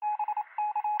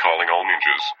Calling all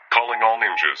ninjas. Calling all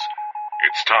ninjas.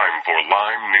 It's time for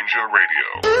Lyme Ninja Radio.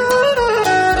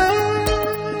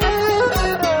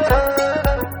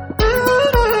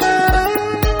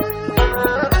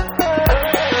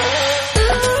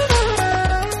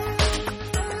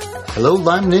 Hello,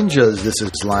 Lyme Ninjas. This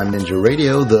is Lyme Ninja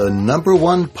Radio, the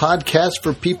 #1 podcast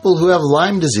for people who have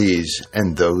Lyme disease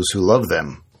and those who love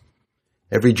them.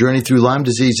 Every journey through Lyme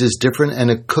disease is different, and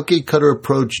a cookie-cutter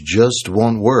approach just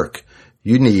won't work.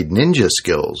 You need ninja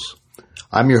skills.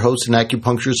 I'm your host and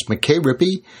acupuncturist, McKay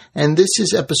Rippey, and this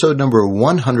is episode number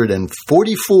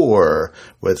 144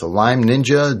 with Lyme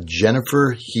Ninja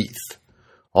Jennifer Heath.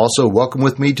 Also, welcome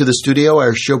with me to the studio,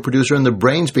 our show producer and the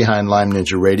brains behind Lyme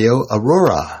Ninja Radio,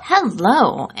 Aurora.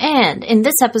 Hello, and in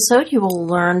this episode you will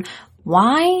learn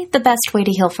why the best way to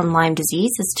heal from Lyme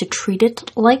disease is to treat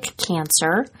it like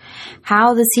cancer,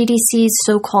 how the CDC's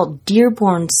so-called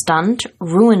Dearborn stunt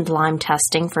ruined Lyme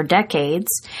testing for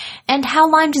decades, and how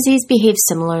Lyme disease behaves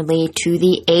similarly to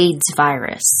the AIDS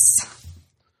virus.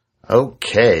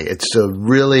 Okay, it's a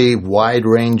really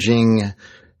wide-ranging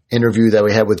interview that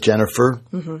we had with Jennifer,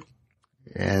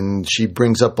 and she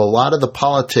brings up a lot of the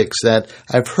politics that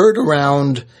I've heard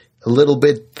around a little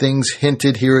bit, things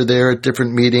hinted here or there at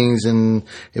different meetings, and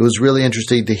it was really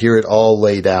interesting to hear it all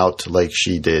laid out like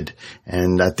she did.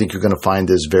 And I think you're going to find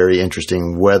this very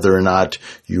interesting, whether or not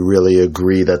you really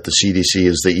agree that the CDC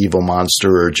is the evil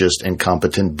monster or just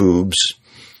incompetent boobs.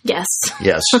 Yes.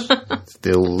 Yes.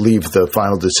 They'll leave the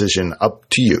final decision up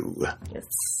to you. Yes.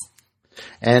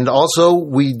 And also,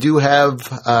 we do have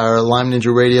our Lyme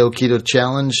Ninja Radio Keto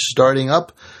Challenge starting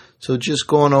up. So just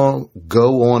go on over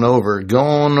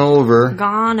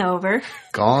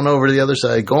to the other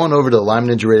side, go on over to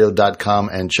LymeNinjaRadio.com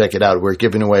and check it out. We're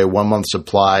giving away a 1-month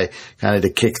supply kind of to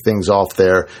kick things off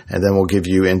there. And then we'll give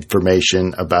you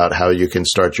information about how you can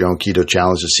start your own keto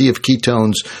challenge to see if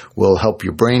ketones will help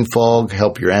your brain fog,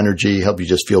 help your energy, help you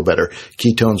just feel better.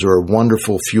 Ketones are a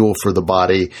wonderful fuel for the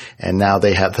body, and now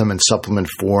they have them in supplement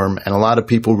form. And a lot of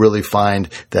people really find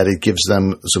that it gives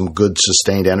them some good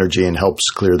sustained energy and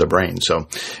helps clear the brain. So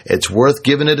it's worth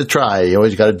giving it a try. You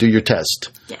always got to do your test.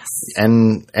 Yes.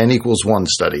 N equals 1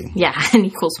 study. Yeah, N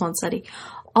equals 1 study.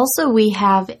 Also, we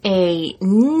have a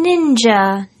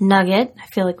ninja nugget. I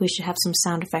feel like we should have some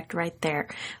sound effect right there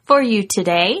for you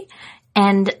today.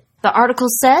 And the article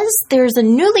says there's a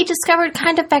newly discovered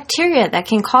kind of bacteria that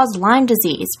can cause Lyme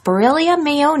disease, Borrelia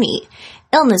mayoni.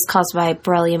 Illness caused by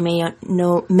Borrelia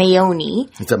mayoni.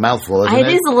 It's a mouthful, isn't it?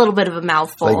 It is a little bit of a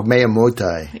mouthful. Like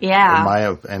Miyamoto.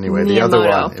 Yeah. Anyway, Miyamoto. the other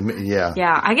one. Yeah.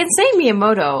 Yeah, I can say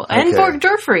Miyamoto and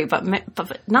Borgdorferi, but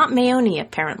not Mayoni,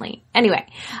 apparently. Anyway,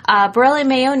 Borrelia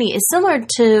mayoni is similar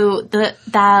to the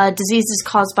diseases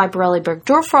caused by Borrelia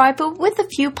burgdorferi, but with a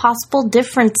few possible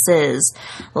differences.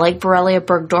 Like Borrelia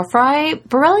burgdorferi,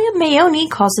 Borrelia mayoni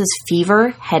causes fever,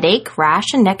 headache,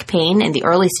 rash, and neck pain in the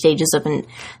early stages of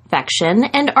infection,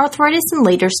 and arthritis in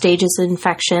later stages of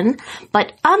infection.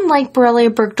 But unlike Borrelia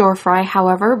burgdorferi,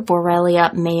 however,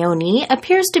 Borrelia mayoni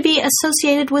appears to be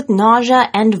associated with nausea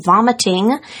and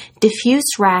vomiting,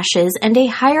 diffuse rashes, and a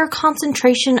higher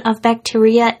concentration of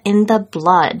bacteria in the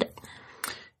blood.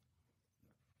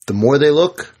 The more they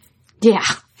look,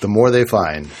 the more they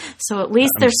find. So at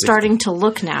least they're starting to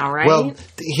look now, right? Well,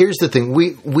 here's the thing.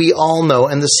 We all know,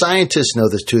 and the scientists know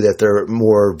this too, that there are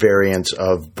more variants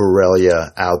of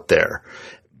Borrelia out there.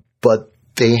 But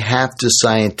they have to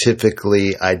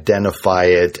scientifically identify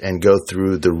it and go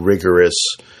through the rigorous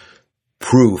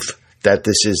proof that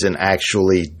this is an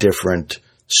actually different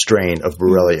strain of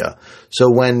Borrelia. So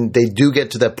when they do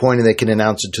get to that point and they can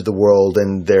announce it to the world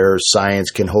and their science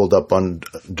can hold up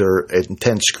under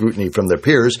intense scrutiny from their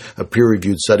peers, a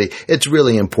peer-reviewed study, it's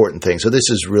really important thing. So this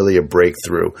is really a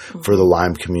breakthrough for the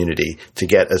Lyme community to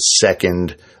get a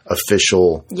second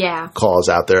official cause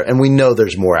out there. And we know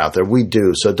there's more out there. We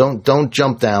do. So don't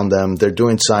jump down them. They're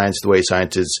doing science the way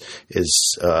science is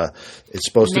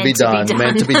supposed to be done,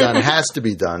 meant to be done, has to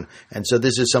be done. And so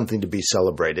this is something to be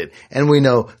celebrated. And we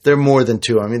know there are more than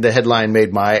 2. I mean, the headline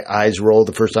made my eyes roll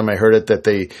the first time I heard it, that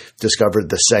they discovered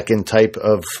the second type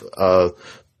of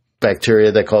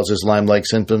bacteria that causes Lyme-like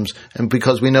symptoms. And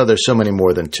because we know there's so many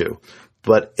more than 2.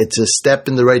 But it's a step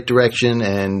in the right direction,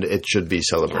 and it should be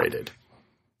celebrated.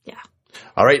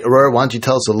 All right, Aurora, why don't you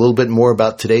tell us a little bit more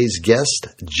about today's guest,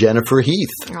 Jennifer Heath?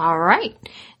 All right.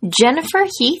 Jennifer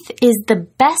Heath is the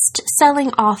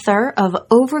best-selling author of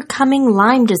Overcoming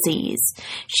Lyme Disease.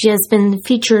 She has been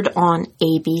featured on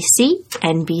ABC,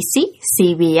 NBC,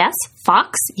 CBS,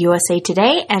 Fox, USA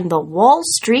Today, and the Wall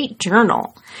Street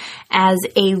Journal. As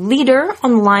a leader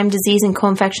on the Lyme Disease and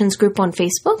Co-Infections group on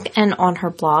Facebook and on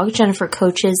her blog, Jennifer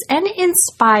coaches and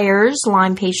inspires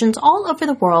Lyme patients all over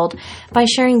the world by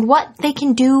sharing what they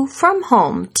can do from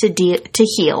home to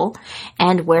heal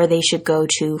and where they should go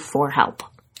to for help.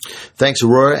 Thanks,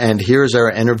 Aurora. And here's our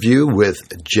interview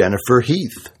with Jennifer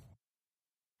Heath.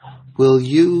 Will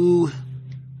you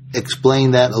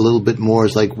explain that a little bit more?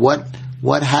 It's like what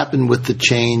happened with the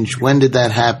change? When did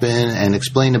that happen? And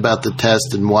explain about the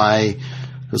test and why.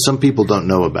 Some people don't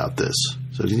know about this.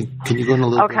 So can you go in a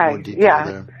little bit more detail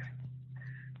there?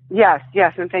 Yes,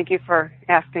 and thank you for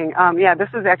asking. This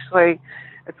is actually,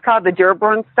 it's called the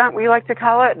Dearborn stunt, we like to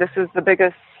call it. This is the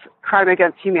biggest crime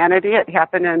against humanity. It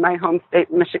happened in my home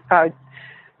state, Michigan,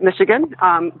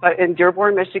 but in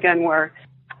Dearborn, Michigan, where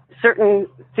certain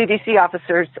CDC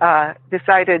officers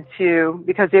decided to,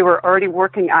 because they were already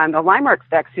working on the LymeRx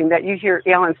vaccine that you hear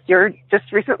Alan Steer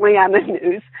just recently on the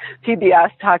news, PBS,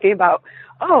 talking about,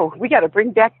 we got to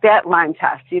bring back that Lyme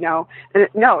test, And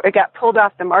it got pulled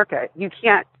off the market. You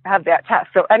can't have that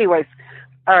test. So anyways,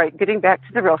 all right, getting back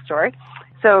to the real story.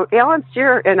 So Alan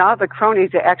Steer and all the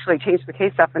cronies that actually changed the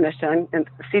case definition in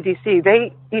CDC,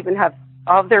 they even have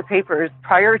all of their papers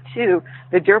prior to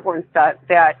the Dearborn stunt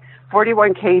that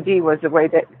 41KD was the way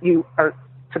that you are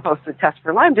supposed to test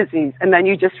for Lyme disease, and then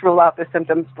you just rule out the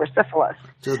symptoms for syphilis.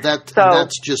 So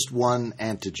that's just one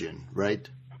antigen, right?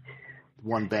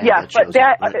 One band. Yeah, that shows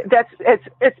up,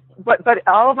 right? But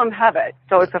all of them have it.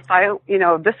 So it's a file.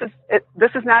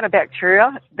 This is not a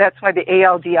bacteria. That's why the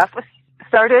ALDF was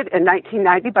started in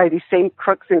 1990 by these same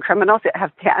crooks and criminals that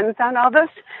have patents on all this.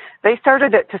 They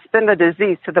started it to spin the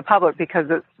disease to the public because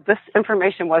this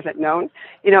information wasn't known.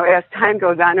 As time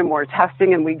goes on and more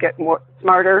testing and we get more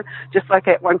smarter, just like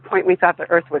at one point we thought the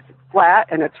earth was flat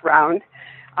and it's round.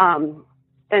 And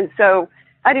so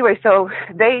they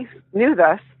knew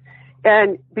this.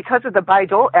 And because of the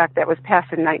Bayh-Dole Act that was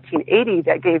passed in 1980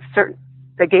 that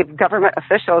gave government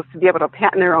officials to be able to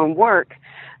patent their own work,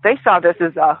 they saw this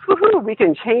as we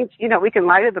can change, we can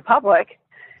lie to the public,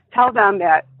 tell them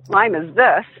that Lyme is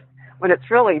this when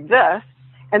it's really this,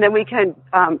 and then we can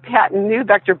patent new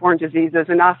vector-borne diseases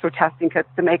and also testing kits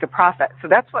to make a profit. So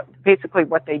that's basically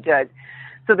what they did.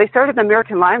 So they started the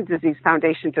American Lyme Disease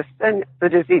Foundation to spin the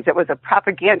disease. It was a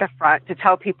propaganda front to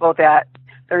tell people that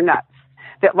they're nuts,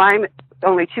 that Lyme,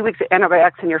 only 2 weeks of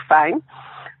antibiotics and you're fine.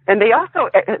 And they also,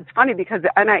 it's funny because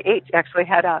the NIH actually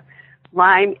had a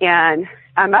Lyme and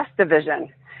MS division.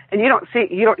 And you don't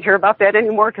hear about that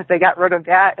anymore because they got rid of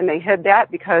that and they hid that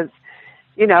because,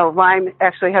 Lyme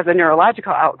actually has a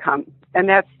neurological outcome. And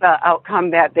that's the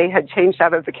outcome that they had changed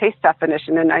out of the case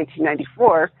definition in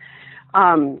 1994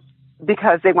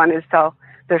 because they wanted to sell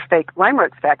their fake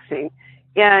LymeRx vaccine.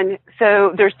 And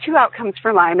so there's two outcomes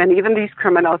for Lyme, and even these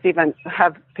criminals even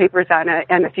have papers on it.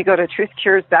 And if you go to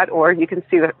truthcures.org, you can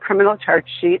see the criminal charge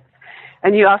sheets.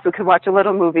 And you also could watch a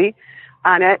little movie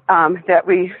on it that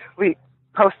we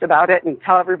post about it and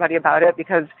tell everybody about it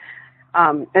because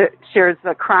it shares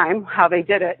the crime, how they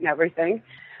did it and everything.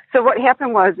 So what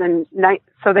happened was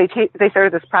they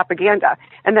started this propaganda.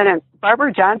 And then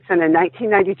Barbara Johnson in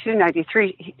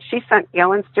 1992-93, she sent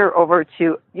Alan Steer over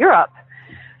to Europe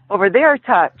over there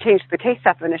to change the case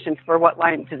definition for what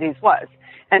Lyme disease was.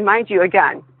 And mind you,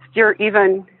 again, Steer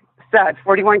even said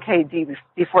 41KD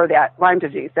before that, Lyme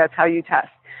disease, that's how you test.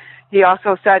 He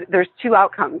also said there's two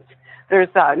outcomes. There's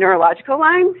neurological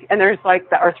Lyme, and there's like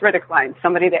the arthritic Lyme,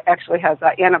 somebody that actually has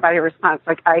an antibody response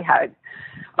like I had.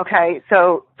 Okay,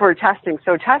 so for testing.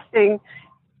 So testing,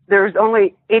 there's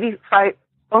only 15%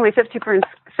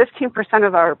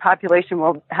 of our population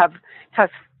will have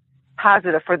test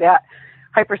positive for that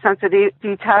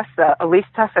hypersensitivity test, the ELISE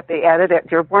test that they added at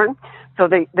Dearborn. So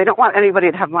they don't want anybody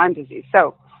to have Lyme disease.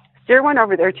 So Steer went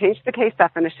over there, changed the case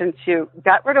definition to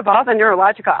got rid of all the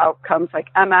neurological outcomes like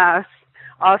MS,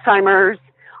 Alzheimer's,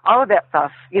 all of that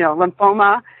stuff,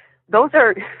 lymphoma. Those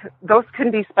can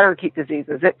be spirochete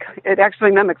diseases. It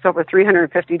actually mimics over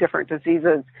 350 different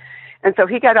diseases. And so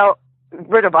he got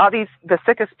rid of all the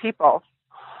sickest people.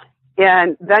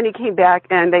 And then he came back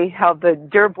and they held the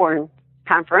Dearborn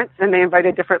conference and they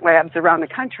invited different labs around the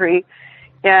country.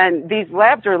 And these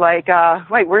labs are like,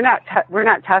 wait, we're not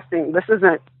testing. This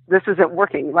isn't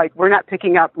working. Like, we're not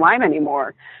picking up Lyme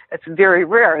anymore. It's very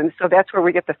rare. And so that's where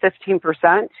we get the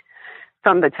 15%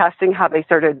 from the testing, how they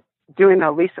started doing the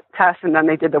ELISA test, and then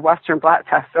they did the Western blot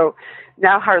test. So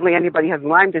now hardly anybody has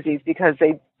Lyme disease because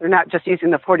they're not just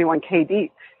using the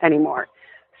 41KD anymore.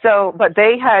 So, but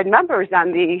they had members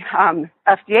on the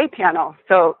FDA panel,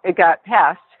 so it got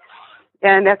passed,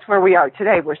 and that's where we are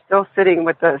today. We're still sitting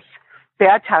with this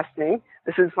bad testing.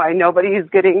 This is why nobody is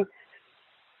getting,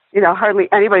 hardly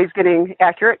anybody's getting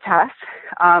accurate tests.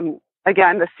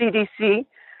 Again, the CDC,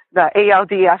 the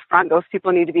ALDF front, those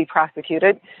people need to be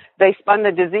prosecuted. They spun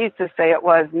the disease to say it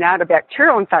was not a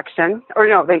bacterial infection,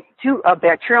 a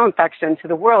bacterial infection to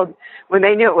the world when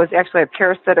they knew it was actually a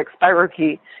parasitic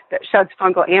spirochete that sheds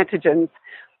fungal antigens.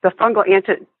 The fungal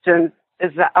antigen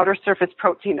is the outer surface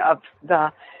protein of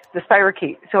the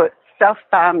spirochete. So it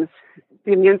self-bombs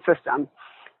the immune system.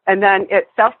 And then it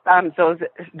self-bombs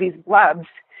these blebs,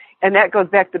 and that goes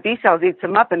back to B cells, eats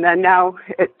them up, and then now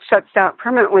it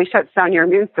permanently shuts down your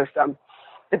immune system.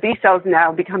 The B cells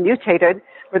now become mutated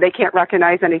where they can't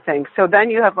recognize anything. So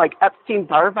then you have like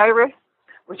Epstein-Barr virus,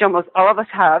 which almost all of us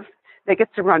have, that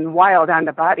gets to run wild on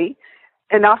the body.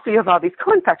 And also you have all these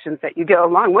co-infections that you get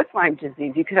along with Lyme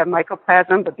disease. You could have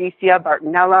mycoplasma, Babesia,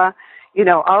 Bartonella,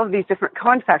 all of these different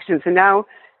co-infections. And now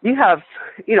you have,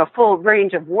 full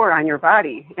range of war on your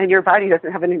body, and your body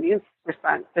doesn't have an immune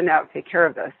response to now take care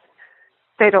of this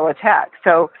fatal attack.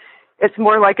 So it's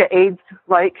more like an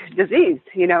AIDS-like disease.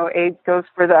 AIDS goes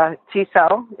for the T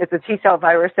cell. It's a T cell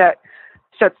virus that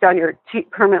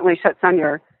permanently shuts down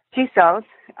your T cells.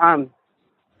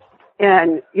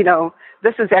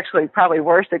 This is actually probably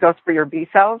worse. It goes for your B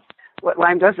cells. What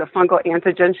Lyme does, a fungal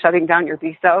antigen shutting down your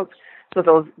B cells, so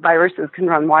those viruses can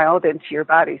run wild into your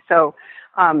body. So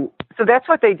that's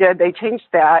what they did. They changed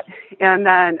that, and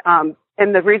then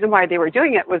and the reason why they were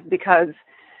doing it was because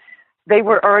they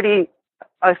were already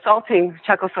assaulting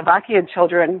Czechoslovakian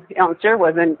children. Alan Steer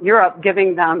was in Europe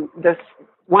giving them this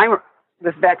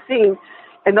vaccine,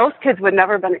 and those kids would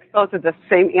never have been exposed to the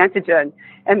same antigen,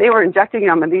 and they were injecting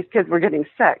them, and these kids were getting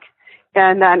sick.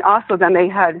 And then also they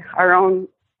had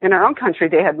in our own country,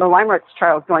 they had the LymeRx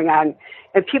trials going on,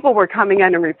 and people were coming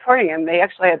in and reporting them. They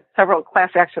actually had several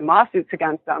class action lawsuits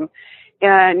against them,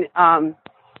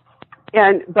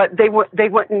 but they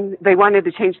wanted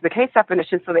to change the case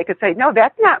definition so they could say, no,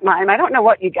 that's not Lyme. I don't know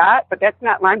what you got, but that's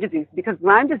not Lyme disease, because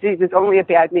Lyme disease is only a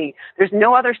bad knee. There's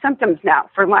no other symptoms now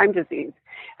for Lyme disease.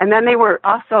 And then they were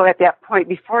also at that point,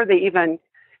 before they even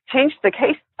changed the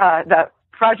case,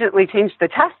 fraudulently changed the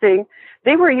testing,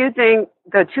 they were using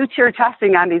the 2-tier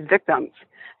testing on these victims,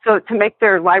 so to make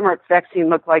their LymeRx vaccine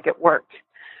look like it worked.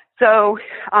 So,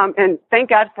 and thank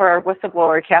God for our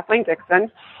whistleblower, Kathleen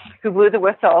Dixon, who blew the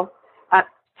whistle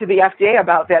to the FDA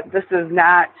about that. This is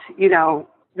not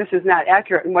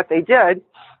accurate in what they did.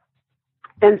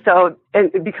 And so,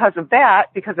 and because of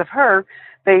her,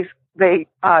 they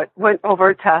went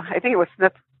over to, I think it was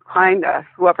SmithKline,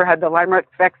 whoever had the LymeRx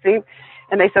vaccine,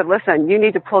 and they said, listen, you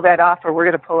need to pull that off, or we're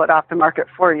going to pull it off the market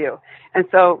for you. And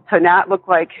so to not look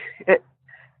like it,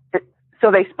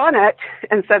 so they spun it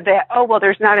and said that,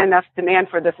 there's not enough demand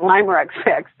for this LymeRx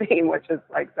vaccine, which is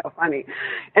like so funny.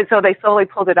 And so they slowly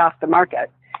pulled it off the market.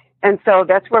 And so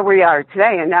that's where we are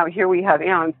today. And now here we have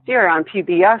Alan Steer on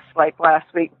PBS like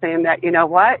last week saying that,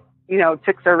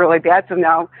 ticks are really bad. So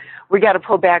now we got to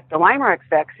pull back the LymeRx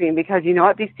vaccine because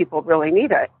these people really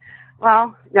need it.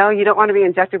 Well, no, you don't want to be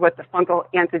injected with the fungal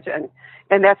antigen.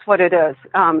 And that's what it is.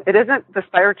 It isn't the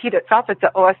spirochete itself. It's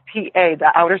the OSPA,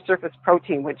 the outer surface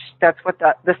protein, which that's what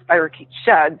the spirochete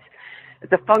sheds.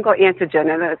 It's a fungal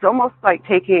antigen. And it's almost like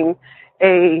taking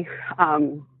a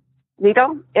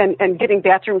needle and getting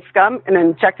bathroom scum and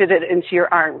injected it into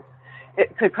your arm.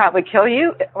 It could probably kill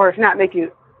you, or if not, make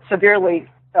you severely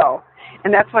ill.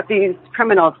 And that's what these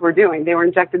criminals were doing. They were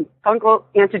injecting fungal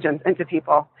antigens into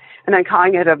people and then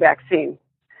calling it a vaccine.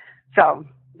 So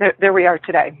there we are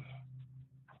today.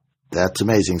 That's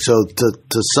amazing. So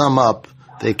to sum up,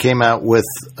 they came out with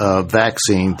a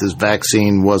vaccine. This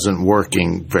vaccine wasn't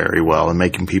working very well and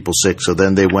making people sick. So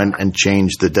then they went and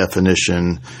changed the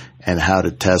definition and how to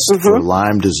test for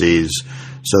Lyme disease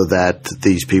so that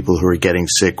these people who are getting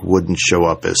sick wouldn't show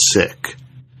up as sick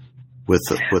with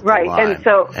right. Lyme.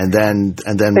 And then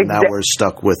now we're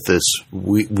stuck with this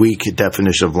weak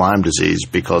definition of Lyme disease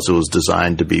because it was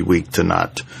designed to be weak to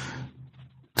not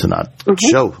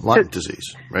show Lyme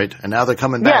disease, right? And now they're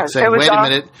coming back saying, "Wait a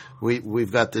minute,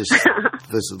 we've got this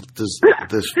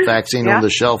vaccine on the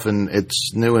shelf, and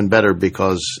it's new and better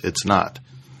because it's not."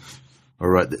 All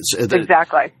right,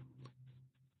 exactly.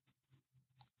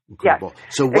 Incredible.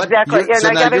 Yes. So what? Exactly, and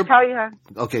I got to tell you.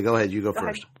 Okay, go ahead. You go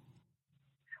first.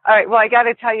 All right. Well, I got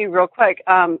to tell you real quick.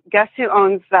 Guess who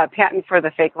owns the patent for the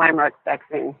fake LymeRx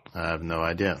vaccine? I have no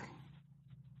idea.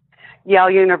 Yale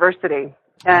University.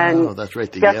 And that's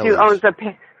right. Guess who owns the?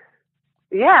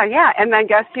 Yeah. And then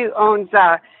guess who owns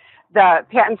the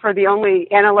patent for the only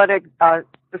analytic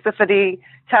specificity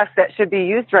test that should be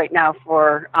used right now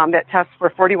for that test for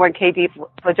 41 kD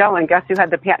flagellin? Guess who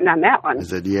had the patent on that one?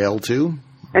 Is it Yale too?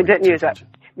 And didn't use it.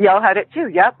 Yale had it too.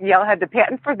 Yep, Yale had the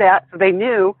patent for that, so they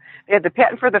knew they had the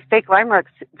patent for the fake LymeRix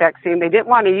vaccine. They didn't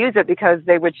want to use it because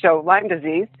they would show Lyme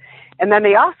disease, and then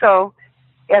they also,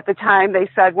 at the time, they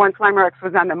said once LymeRix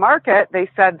was on the market, they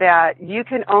said that you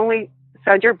can only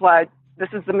send your blood. This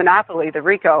is the monopoly, the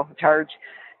RICO charge,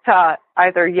 to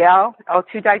either Yale,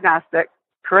 L2 Diagnostic,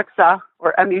 Corixa,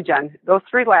 or Emugen. Those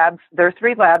three labs, their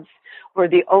three labs, were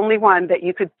the only one that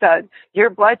you could send your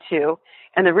blood to.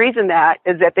 And the reason that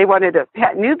is that they wanted to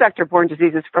patent new vector-borne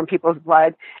diseases from people's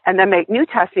blood and then make new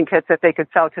testing kits that they could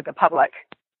sell to the public.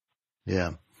 Yeah.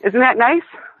 Isn't that nice?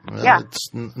 Well, yeah. It's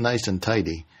nice and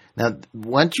tidy. Now,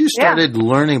 once you started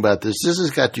learning about this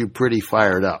has got you pretty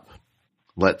fired up,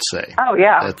 let's say. Oh,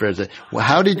 yeah. That's fair to say. Well,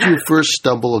 how did you first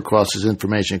stumble across this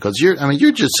information? Because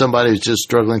you're just somebody who's just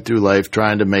struggling through life,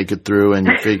 trying to make it through, and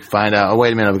you find out, oh,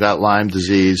 wait a minute, I've got Lyme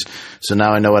disease, so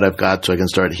now I know what I've got, so I can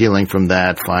start healing from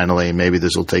that finally. Maybe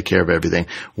this will take care of everything.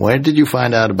 When did you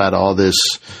find out about all this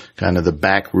kind of the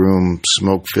back room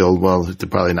smoke-filled, well, they're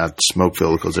probably not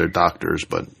smoke-filled because they're doctors,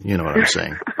 but you know what I'm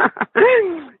saying.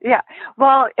 Yeah.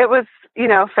 Well, it was,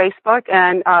 Facebook,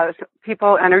 and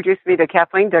people introduced me to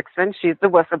Kathleen Dixon. She's the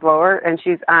whistleblower, and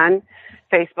she's on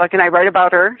Facebook, and I write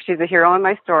about her. She's a hero in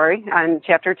my story on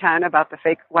Chapter 10 about the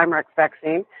fake LymeRix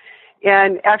vaccine.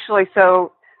 And actually,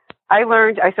 so I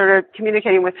started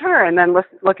communicating with her and then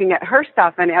looking at her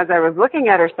stuff, and as I was looking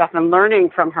at her stuff and learning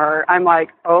from her, I'm like,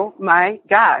 oh my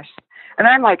gosh. And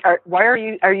I'm like, aren't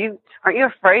you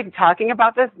afraid of talking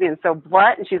about this, being so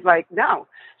blunt? And she's like, no.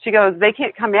 She goes, they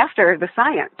can't come after the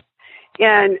science.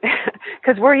 And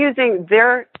because we're using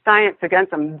their science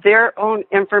against them, their own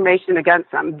information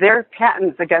against them, their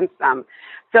patents against them.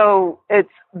 So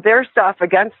it's their stuff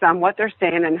against them, what they're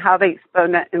saying and how they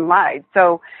spun it and lied.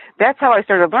 So that's how I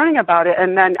started learning about it.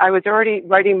 And then I was already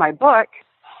writing my book.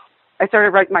 I started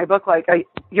writing my book like a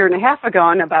year and a half ago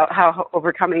and about how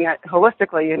overcoming it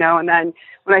holistically, And then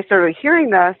when I started hearing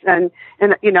this and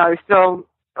I was still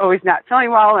always not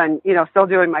feeling well and, still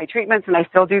doing my treatments, and I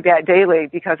still do that daily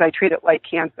because I treat it like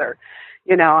cancer,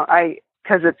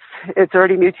 because it's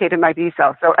already mutated my B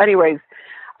cells. So anyways,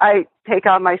 I take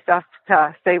on my stuff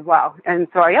to stay well. And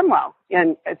so I am well,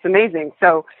 and it's amazing.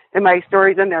 So, and my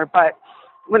story's in there, but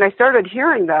when I started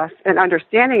hearing this and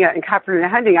understanding it and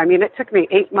comprehending, it took me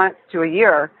 8 months to a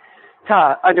year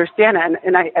to understand it.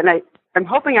 And I'm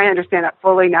hoping I understand it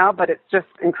fully now, but it's just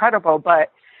incredible.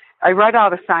 But I read all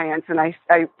the science, and I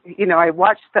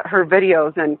watched her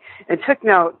videos and took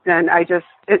notes, and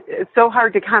it's so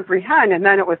hard to comprehend. And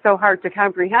then it was so hard to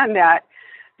comprehend that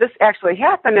this actually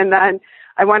happened. And then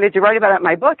I wanted to write about it in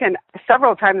my book, and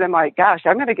several times I'm like, gosh,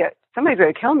 somebody's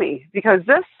going to kill me, because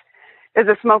this is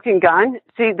a smoking gun.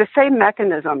 See, the same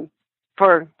mechanism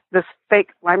for this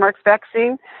fake LymeRix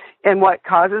vaccine and what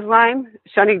causes Lyme,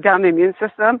 shutting down the immune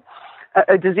system,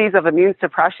 a disease of immune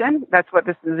suppression. That's what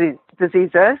this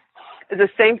disease is the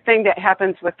same thing that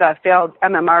happens with failed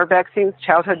MMR vaccines,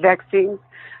 childhood vaccines.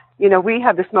 We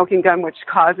have the smoking gun, which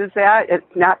causes that. It's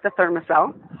not the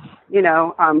Thermacell.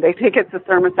 They think it's the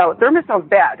Thermacell. Thermacell's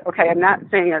bad. Okay, I'm not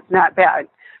saying it's not bad,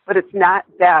 but it's not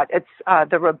bad. It's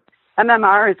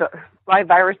MMR is live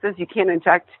viruses. You can't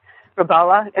inject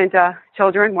rubella into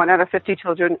children. 1 out of 50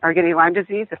 children are getting Lyme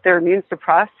disease. If they're immune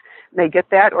suppressed, they get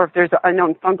that. Or if there's an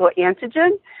unknown fungal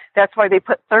antigen, that's why they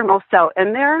put Thermacell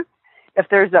in there. If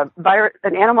there's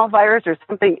an animal virus or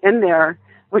something in there,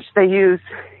 which they use,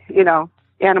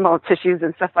 animal tissues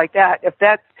and stuff like that, if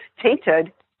that's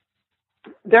tainted,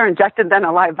 they're injected then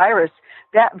a live virus.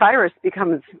 That virus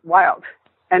becomes wild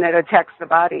and it attacks the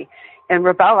body. And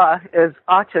rubella is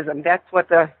autism. That's what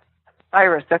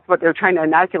that's what they're trying to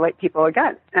inoculate people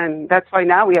against. And that's why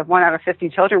now we have 1 out of 50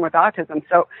 children with autism.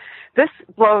 So this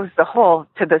blows the hole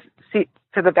to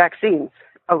the vaccines,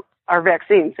 our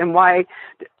vaccines, and why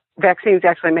vaccines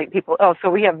actually make people ill. So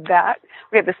we have that.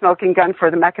 We have the smoking gun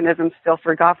for the mechanism still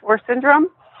for Gulf War syndrome,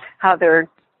 how they're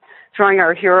throwing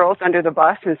our heroes under the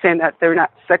bus and saying that they're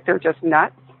not sick, they're just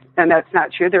nuts. And that's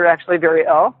not true. They're actually very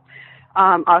ill.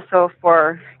 Also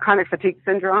for chronic fatigue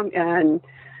syndrome and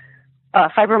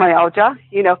fibromyalgia.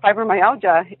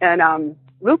 Fibromyalgia and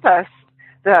lupus,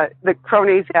 the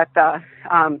cronies at the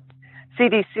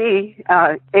CDC,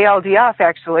 ALDF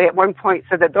actually at one point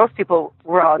said that those people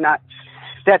were all nuts.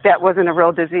 That wasn't a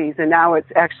real disease, and now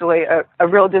it's actually a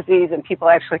real disease, and people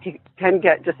actually can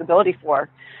get disability for.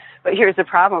 But here's the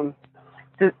problem.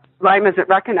 Lyme isn't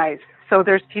recognized. So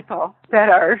there's people that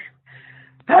are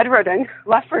bedridden,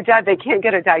 left for dead. They can't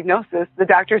get a diagnosis. The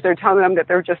doctors are telling them that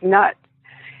they're just nuts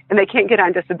and they can't get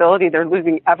on disability. They're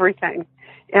losing everything.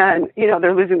 And,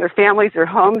 they're losing their families, their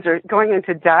homes, they're going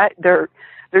into debt. They're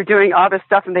doing all this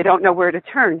stuff and they don't know where to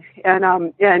turn.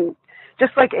 And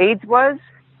just like AIDS was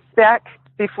back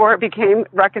before it became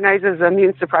recognized as an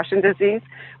immune suppression disease,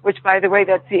 which, by the way,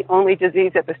 that's the only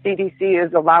disease that the CDC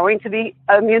is allowing to be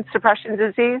immune suppression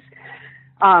disease.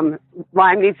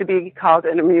 Lyme needs to be called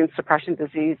an immune suppression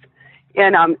disease.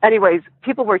 And anyways,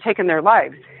 people were taking their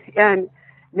lives. And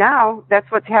now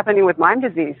that's what's happening with Lyme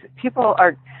disease. People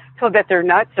are told that they're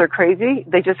nuts or crazy.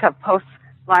 They just have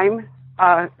post-Lyme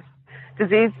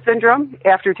disease syndrome.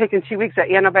 After taking 2 weeks of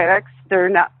antibiotics,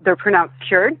 they're pronounced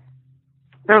cured.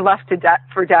 They're left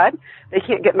for dead. They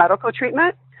can't get medical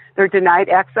treatment. They're denied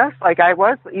access, like I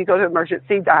was. You go to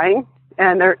emergency dying.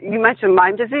 And you mentioned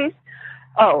Lyme disease.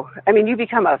 Oh, I mean, you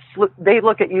become they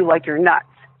look at you like you're nuts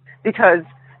because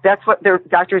that's what their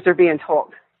doctors are being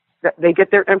told. They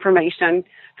get their information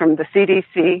from the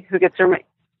CDC, who gets their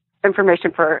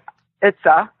information for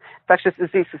ITSA, Infectious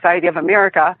Disease Society of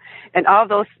America, and all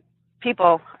those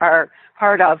people are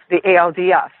part of the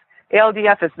ALDF.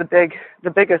 ALDF is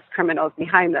the biggest criminals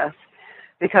behind this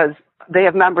because they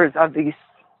have members of these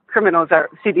criminals at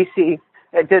CDC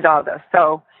that did all this.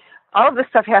 So all of this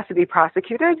stuff has to be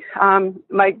prosecuted.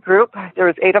 My group, there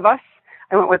was 8 of us.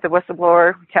 I went with the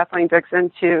whistleblower, Kathleen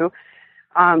Dixon, to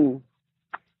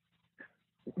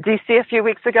D.C. a few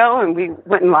weeks ago, and we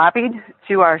went and lobbied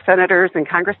to our senators and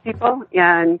congresspeople,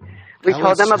 and we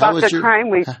told them about the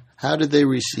crime. How did they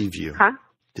receive you? Huh?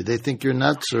 Did they think you're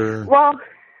nuts or? Well,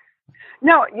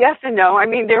 no, yes and no. I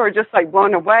mean, they were just like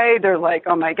blown away. They're like,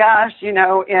 oh my gosh,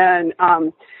 and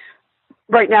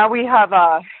right now we have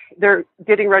they're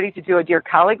getting ready to do a Dear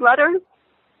Colleague letter.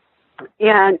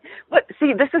 But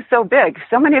see, this is so big.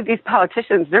 So many of these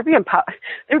politicians, they're being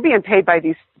paid by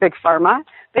these big pharma.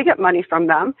 They get money from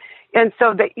them. And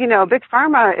so big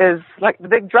pharma is like the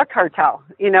big drug cartel.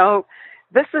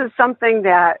 This is something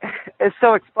that is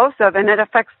so explosive and it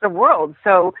affects the world.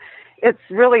 So it's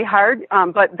really hard.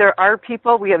 But there are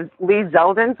people. We have Lee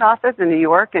Zeldin's office in New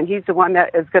York, and he's the one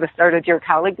that is going to start a Dear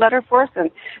Colleague letter for us.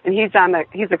 And he's a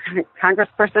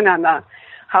congressperson on the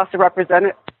House of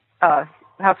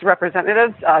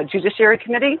Representatives Judiciary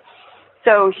Committee.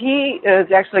 So he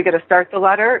is actually going to start the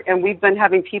letter, and we've been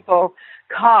having people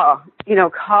call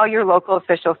your local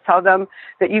officials, tell them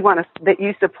that that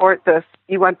you support this,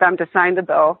 you want them to sign the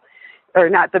bill, or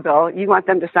not the bill, you want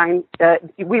them to sign,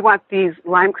 we want these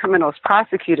Lyme criminals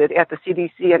prosecuted at the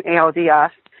CDC and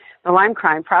ALDF, the Lyme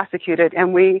crime prosecuted,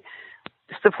 and we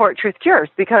support Truth Cures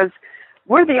because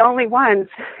we're the only ones,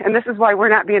 and this is why we're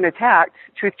not being attacked.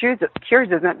 Truth Cures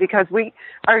isn't, because we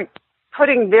are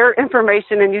putting their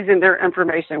information and using their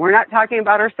information. We're not talking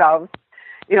about ourselves.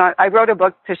 I wrote a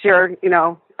book to share,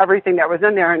 everything that was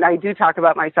in there, and I do talk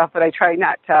about myself, but I try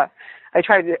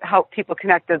to help people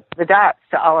connect the dots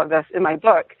to all of this in my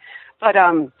book. But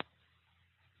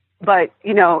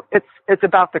it's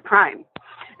about the crime.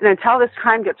 And until this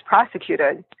crime gets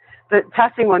prosecuted, the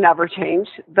testing will never change.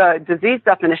 The disease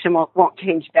definition won't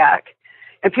change back.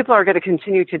 And people are going to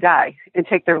continue to die and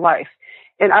take their life.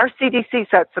 And our CDC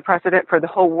sets the precedent for the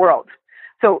whole world.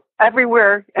 So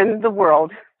everywhere in the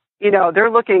world, they're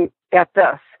looking at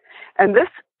this. And this,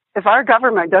 if our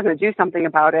government doesn't do something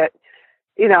about it,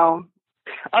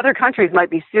 other countries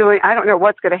might be suing. I don't know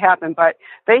what's going to happen, but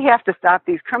they have to stop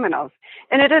these criminals.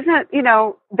 And it isn't,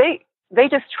 they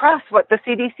just trust what the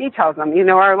CDC tells them,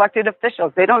 our elected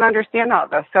officials. They don't understand all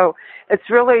this. So it's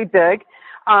really big.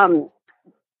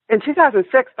 In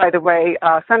 2006, by the way,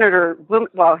 Senator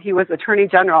he was Attorney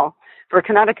General for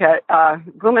Connecticut,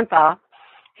 Blumenthal.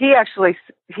 He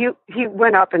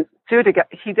went up and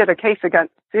he did a case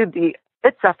sued the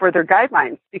ITSA for their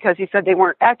guidelines because he said they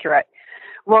weren't accurate.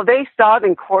 Well, they stalled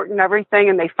in court and everything,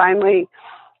 and they finally,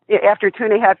 after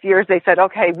 2.5 years, they said,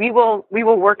 okay, we will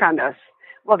work on this.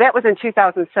 Well, that was in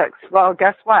 2006. Well,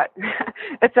 guess what?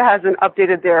 ITSA hasn't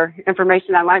updated their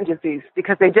information on Lyme disease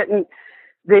because they didn't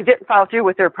follow through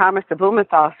with their promise to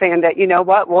Blumenthal, saying that,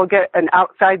 we'll get an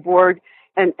outside board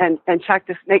and check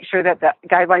to make sure that the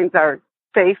guidelines are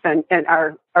safe and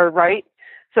are right.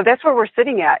 So that's where we're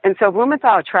sitting at. And so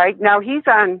Blumenthal tried. Now he's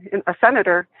a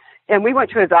senator, and we went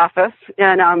to his office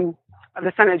and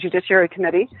the Senate Judiciary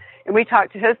Committee, and we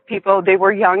talked to his people. They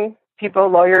were young people,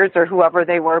 lawyers or whoever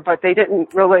they were, but they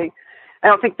didn't really, I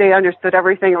don't think they understood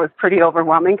everything. It was pretty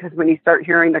overwhelming because when you start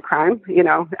hearing the crime,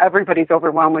 everybody's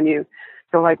overwhelmed when you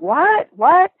go like,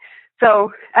 what?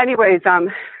 So anyways,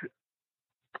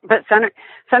 But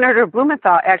Senator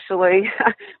Blumenthal actually,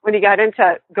 when he got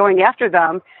into going after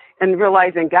them and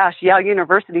realizing, gosh, Yale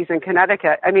University's in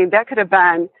Connecticut, I mean, that could have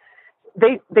been,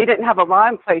 they didn't have a law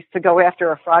in place to go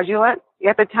after a fraudulent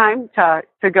at the time,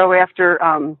 to go after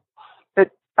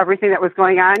everything that was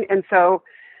going on. And so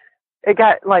it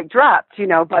got like dropped,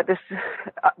 but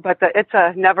the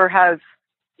ITSA never has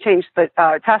changed the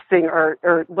testing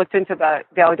or looked into the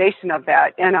validation of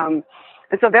that. And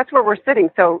so that's where we're sitting.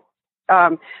 So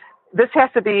this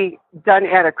has to be done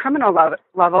at a criminal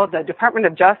level. The Department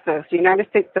of Justice, the United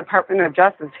States Department of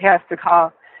Justice, has to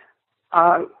call,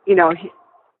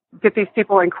 get these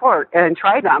people in court and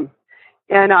try them.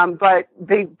 And but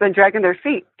they've been dragging their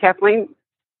feet. Kathleen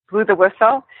blew the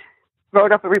whistle,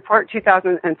 wrote up a report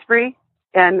 2003,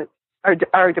 and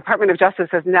our Department of Justice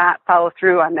has not followed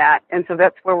through on that. And so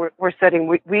that's where we're sitting.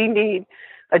 We need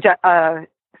a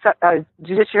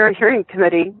Judiciary Hearing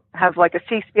Committee, have like a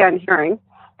C-SPAN hearing,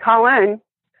 call in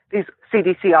these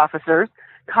CDC officers,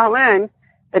 call in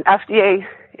an FDA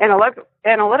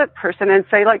analytic person and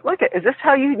say, like, look, is this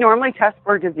how you normally test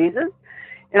for diseases?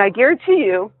 And I guarantee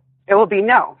you it will be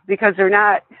no, because they're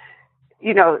not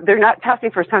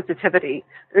testing for sensitivity.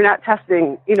 They're not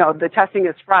testing, the testing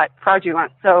is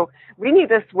fraudulent. So we need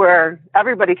this where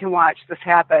everybody can watch this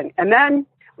happen. And then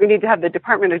we need to have the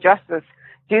Department of Justice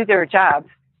do their jobs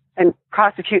and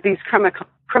prosecute these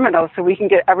criminals so we can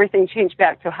get everything changed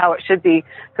back to how it should be,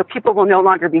 so people will no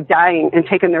longer be dying and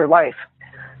taking their life.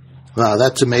 Wow,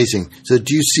 that's amazing. So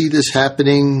do you see this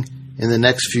happening in the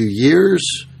next few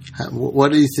years?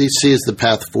 What do you see as the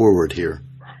path forward here?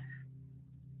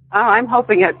 Oh, I'm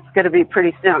hoping it's going to be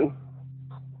pretty soon.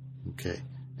 Okay.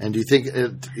 And do you think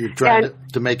you're trying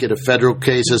to make it a federal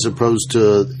case as opposed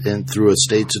to through a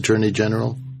state's attorney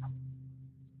general?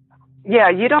 Yeah,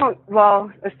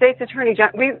 a state's attorney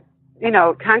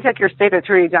general, contact your state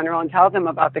attorney general and tell them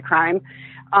about the crime.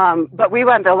 But we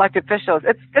want the elected officials.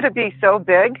 It's going to be so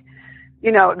big.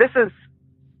 This is,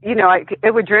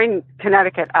 it would drain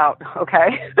Connecticut out.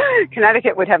 Okay.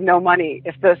 Connecticut would have no money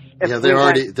if they're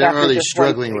already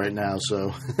struggling right now.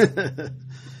 So.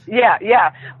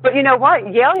 Yeah. But you know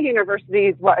what? Yale University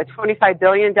is a $25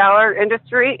 billion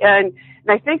industry. And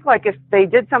I think like if they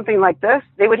did something like this,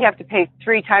 they would have to pay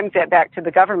 3 times that back to the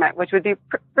government, which would be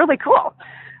really cool.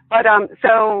 But,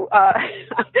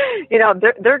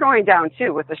 they're going down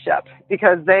too with the ship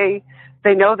because they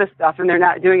know this stuff and they're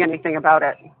not doing anything about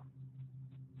it.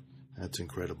 That's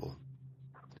incredible.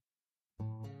 I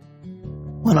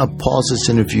want to pause this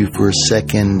interview for a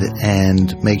second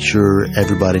and make sure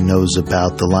everybody knows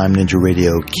about the Lyme Ninja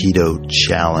Radio Keto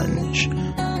Challenge.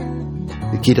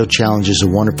 The Keto Challenge is a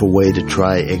wonderful way to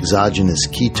try exogenous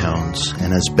ketones.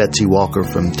 And as Betsy Walker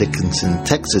from Dickinson,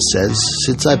 Texas says,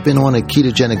 since I've been on a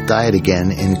ketogenic diet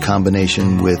again in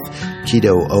combination with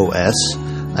Keto OS,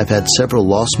 I've had several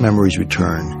lost memories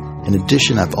return. In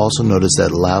addition, I've also noticed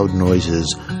that loud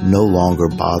noises no longer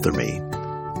bother me.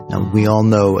 Now, we all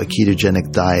know a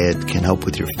ketogenic diet can help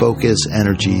with your focus,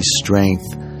 energy, strength,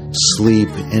 sleep,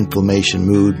 inflammation,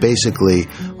 mood, basically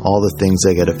all the things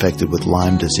that get affected with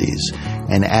Lyme disease.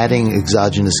 And adding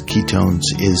exogenous ketones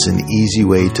is an easy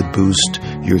way to boost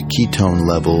your ketone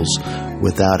levels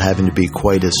without having to be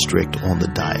quite as strict on the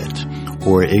diet.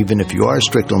 Or even if you are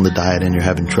strict on the diet and you're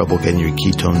having trouble getting your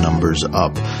ketone numbers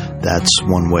up, that's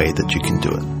one way that you can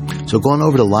do it. So go on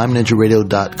over to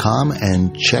LymeNinjaRadio.com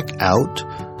and check out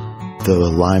the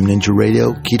Lyme Ninja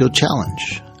Radio Keto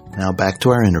Challenge. Now back to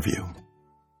our interview.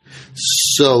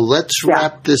 So let's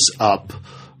wrap this up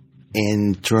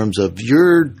in terms of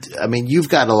you've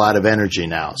got a lot of energy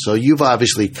now. So you've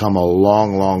obviously come a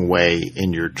long, long way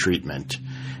in your treatment.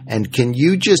 And can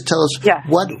you just tell us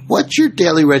what's your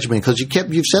daily regimen? Because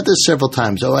you've said this several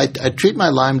times. I treat my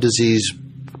Lyme disease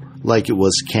like it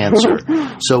was cancer.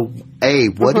 So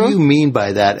what do you mean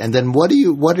by that? And then what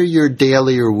are your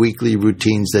daily or weekly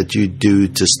routines that you do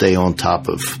to stay on top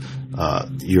of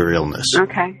your illness?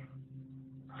 Okay.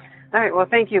 All right. Well,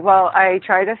 thank you. Well, I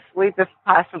try to sleep if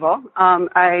possible.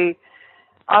 I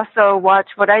also watch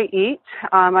what I eat.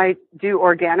 I do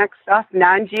organic stuff,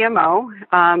 non-GMO,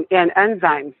 and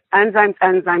enzymes.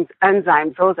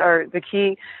 Enzymes. Those are the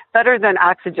key, better than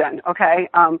oxygen, okay?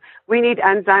 We need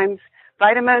enzymes,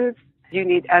 vitamins. You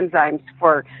need enzymes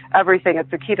for everything.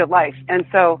 It's the key to life. And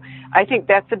so I think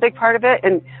that's a big part of it.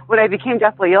 And when I became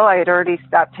deathly ill, I had already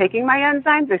stopped taking my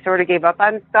enzymes. I sort of gave up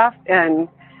on stuff. And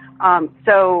I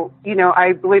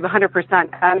believe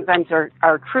 100% enzymes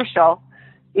are crucial,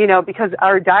 because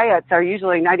our diets are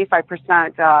usually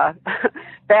 95%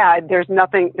 bad. There's no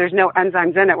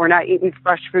enzymes in it. We're not eating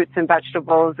fresh fruits and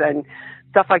vegetables and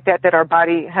stuff like that our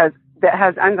body has that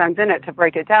has enzymes in it to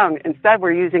break it down. Instead,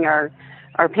 we're using our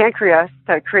pancreas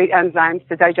to create enzymes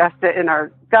to digest it in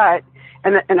our gut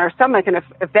and in our stomach. And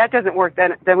if that doesn't work,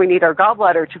 then we need our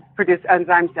gallbladder to produce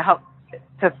enzymes to help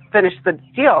to finish the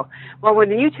deal. Well,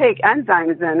 when you take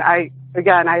enzymes in, I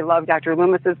love Dr.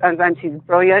 Loomis's enzymes. He's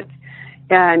brilliant.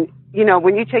 And,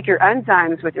 when you take your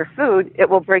enzymes with your food, it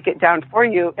will break it down for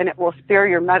you and it will spare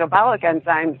your metabolic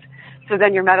enzymes. So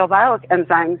then your metabolic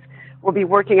enzymes will be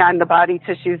working on the body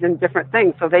tissues and different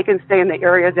things so they can stay in the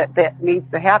areas that needs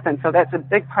to happen. So that's a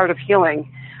big part of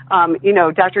healing.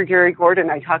 Dr. Gary Gordon,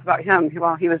 I talk about him.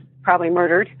 Well, he was probably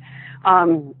murdered.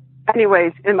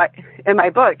 Anyways, in my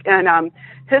book, and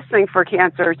his thing for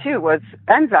cancer too was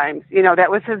enzymes. That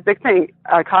was his big thing: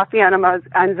 coffee enemas,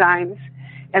 enzymes,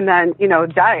 and then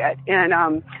diet.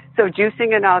 And so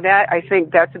juicing and all that, I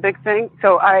think that's a big thing.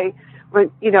 So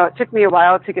it took me a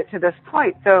while to get to this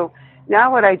point. So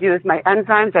now what I do is my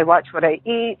enzymes. I watch what I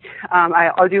eat.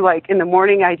 I'll do in the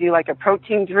morning. I do a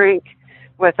protein drink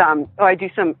with I do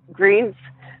some greens.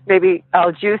 Maybe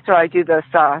I'll juice, or I do this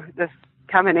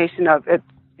combination of it.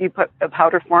 You put a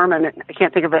powder form, and I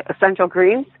can't think of it, essential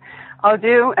greens I'll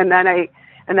do. And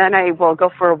then I will go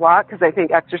for a walk because I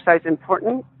think exercise is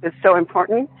so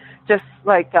important. Just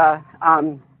like, the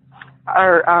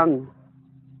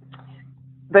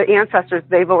ancestors,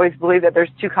 they've always believed that there's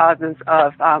two causes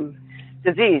of,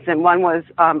 disease. And one was,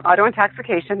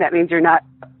 autointoxication. That means you're not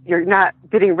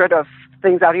getting rid of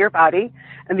things out of your body.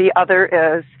 And the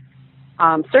other is,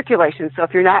 circulation. So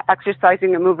if you're not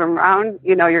exercising and moving around,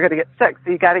 you're going to get sick. So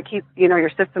you got to keep,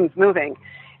 your systems moving.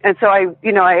 And so I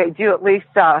do at least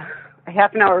a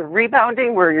half an hour of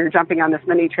rebounding where you're jumping on this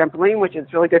mini trampoline, which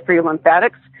is really good for your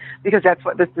lymphatics because that's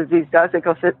what this disease does. It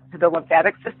goes to the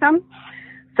lymphatic system.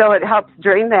 So it helps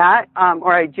drain that.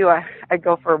 Or I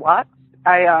go for walks.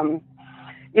 I'm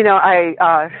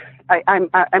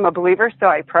a believer, so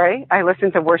I pray. I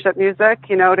listen to worship music,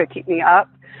 to keep me up.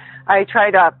 I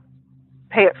try to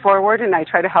pay it forward, and I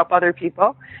try to help other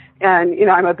people. And,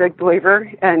 I'm a big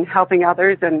believer in helping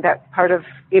others, and that's part of,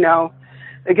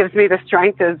 it gives me the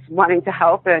strength is wanting to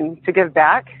help and to give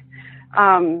back.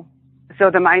 So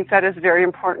the mindset is very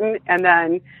important. And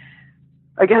then,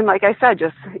 again, like I said,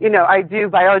 just, I do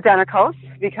bioidenticals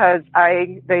because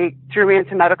they threw me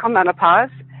into medical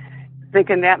menopause,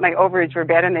 thinking that my ovaries were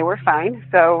bad and they were fine.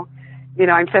 So,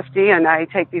 I'm 50 and I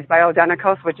take these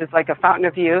bioidenticals, which is like a fountain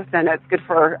of youth, and it's good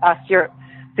for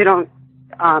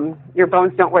your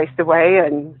bones don't waste away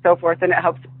and so forth, and it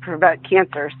helps prevent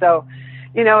cancer. So,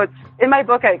 it's in my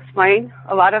book, I explain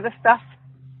a lot of the stuff.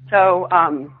 So,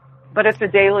 but it's a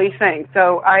daily thing.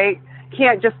 So I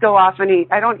can't just go off and eat.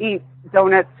 I don't eat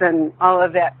donuts and all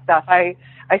of that stuff. I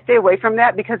stay away from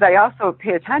that because I also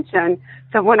pay attention.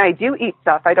 So when I do eat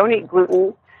stuff, I don't eat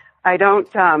gluten. I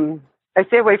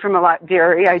stay away from a lot of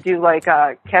dairy. I do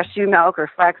cashew milk or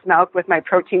flax milk with my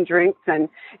protein drinks. And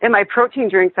in my protein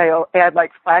drinks, I'll add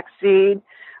flaxseed.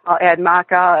 I'll add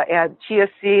maca. I'll add chia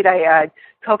seed. I add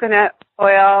coconut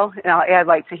oil, and I'll add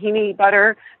tahini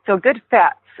butter. So good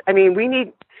fats. I mean,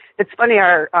 it's funny,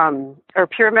 our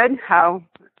pyramid,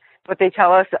 what they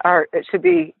tell us fat should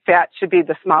be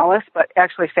the smallest, but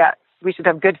actually we should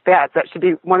have good fats. That should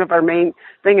be one of our main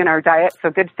thing in our diet.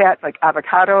 So good fats like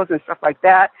avocados and stuff like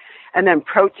that. And then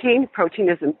protein. Protein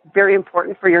is very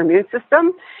important for your immune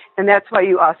system. And that's why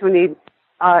you also need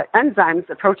enzymes,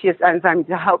 the Proteus enzyme,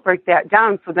 to help break that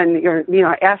down. So then your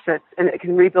amino acids, and it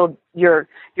can rebuild your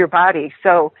body.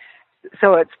 So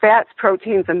it's fats,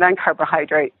 proteins, and then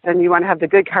carbohydrates. And you want to have the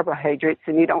good carbohydrates,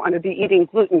 and you don't want to be eating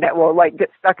gluten that will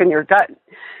get stuck in your gut.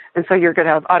 And so you're going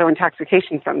to have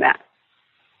autointoxication from that.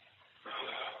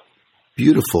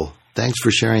 Beautiful. Thanks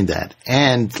for sharing that.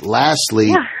 And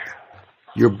lastly,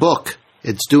 your book.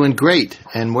 It's doing great.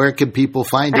 And where can people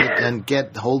find it and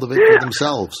get hold of it for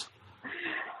themselves?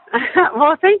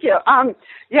 Well, thank you.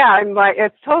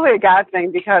 It's totally a God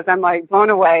thing because I'm blown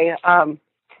away,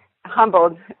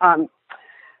 humbled.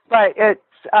 But it's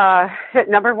hit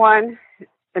number 1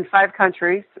 in 5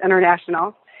 countries,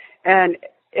 international, and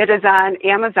it is on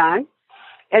Amazon.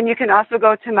 And you can also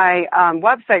go to my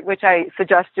website, which I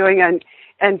suggest doing,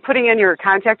 and putting in your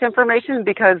contact information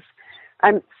because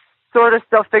I'm sort of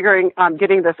still figuring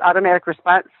getting this automatic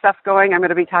response stuff going. I'm going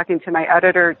to be talking to my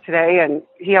editor today, and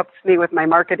he helps me with my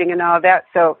marketing and all of that.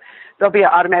 So there'll be an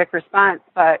automatic response,